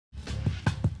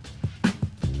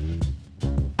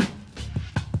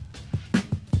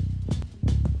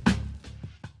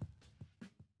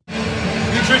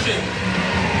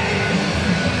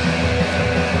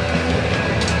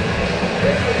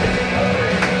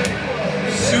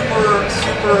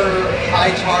super high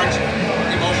charge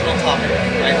emotional topic,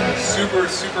 right? Super,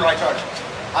 super high charge.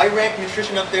 I rank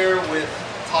nutrition up there with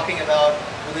talking about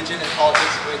religion and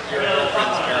politics with your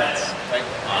girlfriend's parents, right?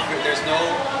 There's the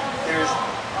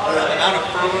amount of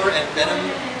fervor and venom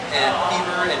and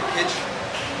fever and pitch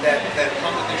that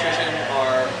come with nutrition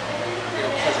are,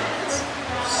 present. It's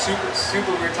super,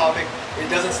 super weird topic. It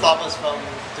doesn't stop us from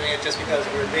doing it just because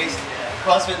we're based.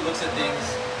 CrossFit looks at things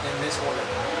in this order.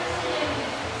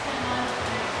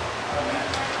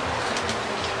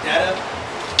 Data,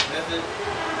 method,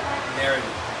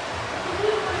 narrative.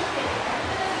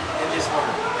 In this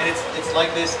order. And it's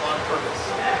like this on purpose.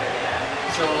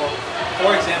 So,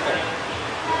 for example,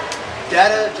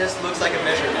 data just looks like a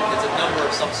measurement. It's a number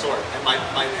of some sort. And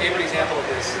my favorite example of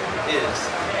this is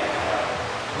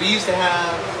we still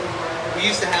have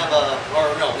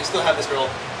this girl,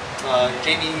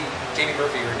 Jamie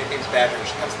Murphy, her nickname's Badger.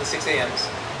 She comes to the 6 a.m.s.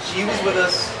 She was with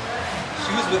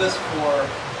us for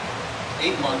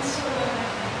 8 months.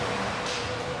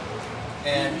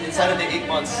 And inside of the 8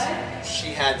 months, she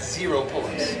had 0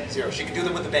 pull-ups. 0. She could do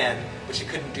them with the band, but she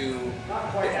couldn't do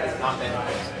non-band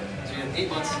pull-ups. So she had 8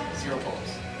 months, 0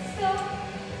 pull-ups.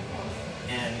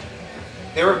 And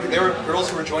there were girls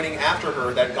who were joining after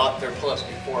her that got their pull-ups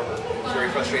before her. It was very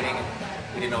frustrating.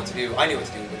 We didn't know what to do. I knew what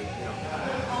to do, but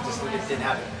it didn't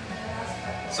happen.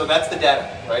 So that's the data,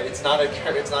 right? It's not a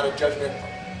judgment.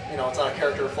 It's not a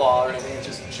character flaw or anything. It's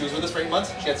just she was with us for 8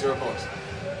 months. She had 0 pull-ups.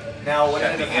 Now,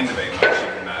 at the end of 8 months, she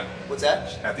could not. What's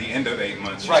that? At the end of 8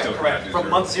 months, she right, still correct. could not do From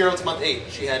 0. month 0 to month 8,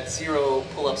 she had 0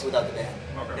 pull-ups without the band.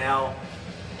 Okay. Now,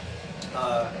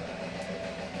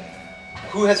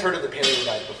 who has heard of the paleo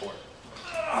diet before?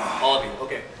 All of you.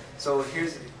 Okay. So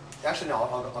actually no,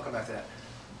 I'll come back to that.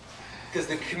 Because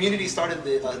the community started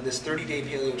this 30-day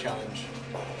paleo challenge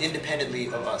independently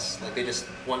of us. Like they just,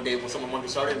 one day someone wanted to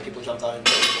start it and people jumped on it and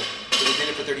so they did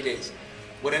it for 30 days.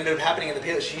 What ended up happening in the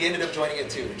paleo, she ended up joining it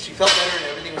too. And she felt better and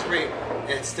everything was great.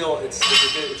 And it's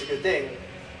a good thing.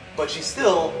 But she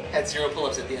still had 0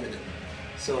 pull-ups at the end of it.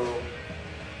 So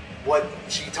what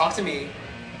she talked to me,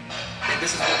 and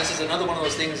this is another one of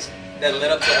those things that led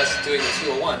up to us doing the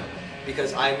 201,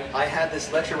 because I had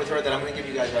this lecture with her that I'm going to give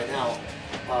you guys right now.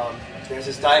 There's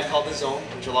this diet called the Zone,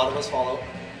 which a lot of us follow.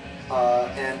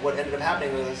 And what ended up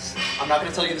happening was, I'm not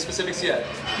going to tell you the specifics yet,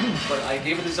 but I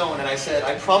gave her the Zone and I said,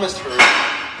 I promised her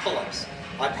pull-ups.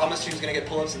 I promised she was going to get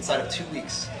pull-ups inside of 2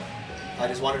 weeks. I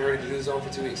just wanted her to do the Zone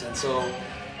for 2 weeks. And so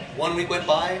 1 week went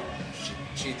by,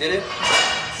 she did it.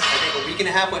 I think a week and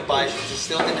a half went by, she just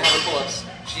still didn't have her pull-ups.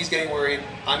 She's getting worried,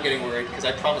 I'm getting worried, because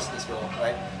I promised this girl,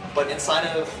 right? But inside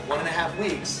of 1.5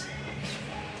 weeks,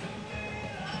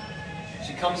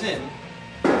 she comes in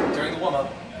during the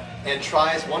warm-up and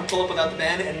tries 1 pull-up without the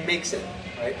band and makes it,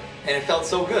 right? And it felt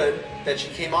so good that she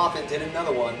came off and did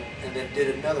another one, and then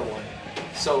did another one.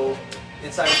 So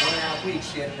inside of 1.5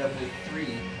 weeks, she ended up with 3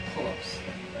 pull-ups.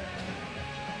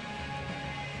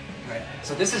 Right?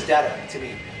 So this is data to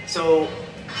me. So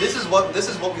this is what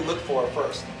we look for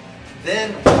first.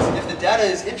 Then, if the data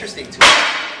is interesting to us,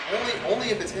 only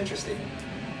if it's interesting,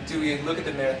 do we look at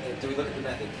the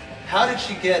method. How did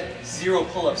she get 0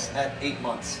 pull-ups at 8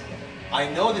 months? I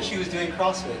know that she was doing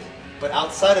CrossFit, but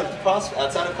outside of CrossFit,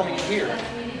 outside of coming here,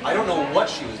 I don't know what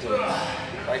she was doing.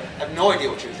 Right? I have no idea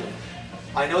what she was doing.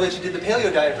 I know that she did the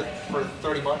paleo diet for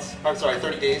 30 months. I'm sorry,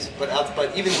 30 days. But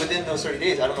even within those 30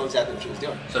 days, I don't know exactly what she was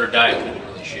doing. So her diet could be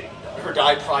really shitty. Her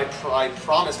diet, I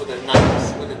promise, with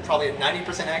probably a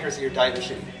 90% accuracy, her diet was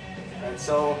shitty. Right?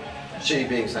 So. Shitty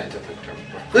being scientific term.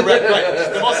 Correct,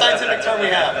 right. The most scientific term we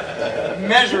have.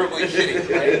 Measurably shitty,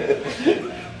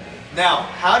 right? Now,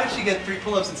 how did she get 3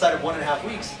 pull-ups inside of 1.5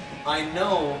 weeks? I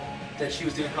know that she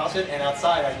was doing CrossFit, and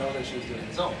outside I know that she was doing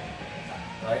the Zone.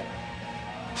 Right?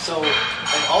 So,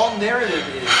 and all narrative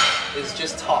is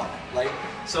just talk. Like,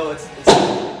 so it's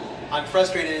I'm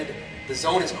frustrated, the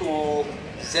Zone is cool,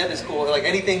 Zeb is cool, like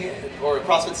anything, or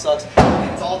CrossFit sucks,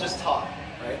 it's all just talk,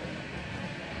 right?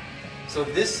 So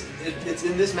it's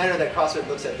in this manner that CrossFit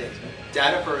looks at things.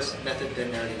 Data first, method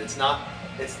then narrative. It's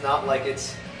not like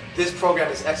this program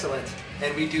is excellent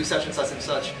and we do such and such and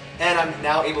such and I'm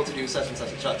now able to do such and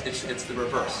such and such. It's the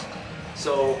reverse.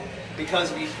 So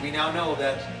because we now know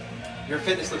that your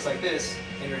fitness looks like this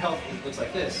and your health looks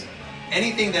like this,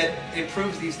 anything that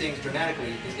improves these things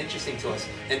dramatically is interesting to us,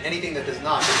 and anything that does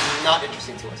not is not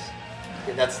interesting to us.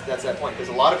 Okay, that's that point. Because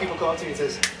a lot of people come up to me and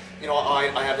says, you know,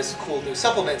 I have this cool new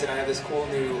supplement, and I have this cool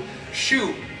new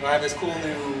shoe, or I have this cool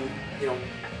new, you know,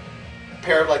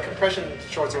 pair of like compression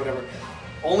shorts or whatever.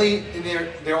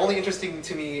 They're only interesting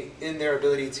to me in their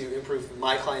ability to improve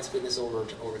my client's fitness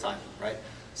over time, right?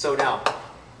 So now,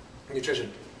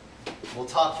 nutrition. We'll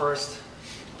talk first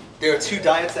There are two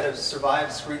diets that have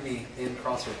survived scrutiny in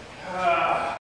CrossFit.